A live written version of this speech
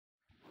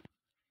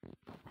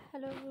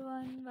Hello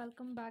everyone,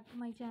 welcome back to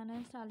my channel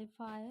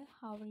Stylify.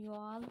 How are you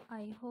all?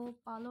 I hope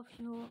all of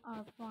you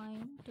are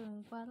fine,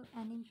 doing well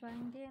and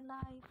enjoying their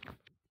life.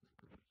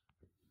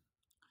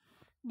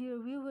 Dear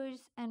viewers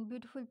and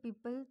beautiful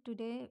people,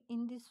 today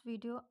in this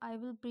video I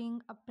will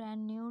bring a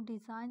brand new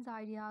designs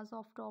ideas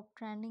of top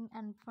trending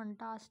and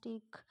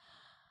fantastic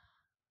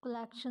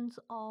collections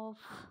of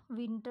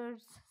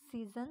winter's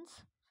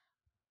seasons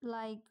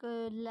like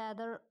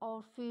leather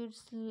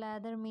outfits,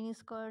 leather mini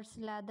skirts,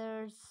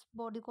 leather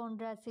bodycon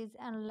dresses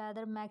and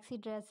leather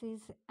maxi dresses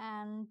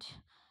and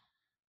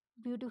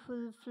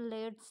beautiful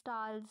flared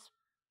styles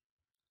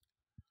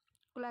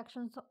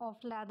collections of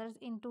leathers.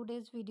 In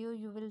today's video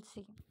you will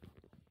see,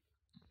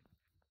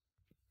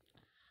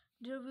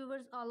 dear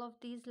viewers, all of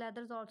these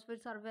leather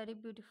outfits are very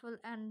beautiful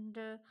and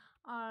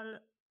are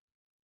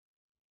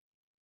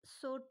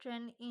so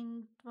trend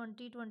in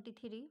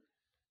 2023.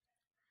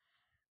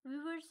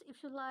 Viewers,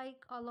 if you like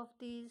all of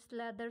these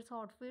leathers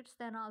outfits,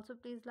 then also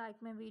please like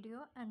my video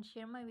and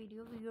share my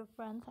video with your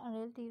friends and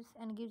relatives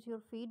and give your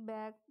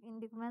feedback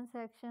in the comment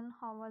section.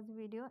 How was the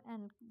video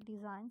and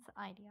designs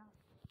idea?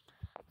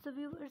 So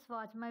viewers,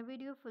 watch my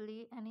video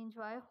fully and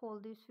enjoy whole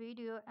this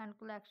video and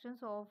collections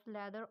of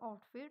leather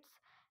outfits,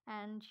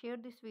 and share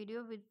this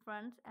video with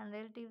friends and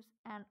relatives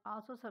and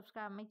also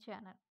subscribe my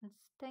channel. And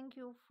thank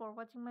you for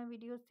watching my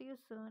video. See you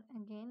soon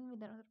again with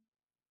another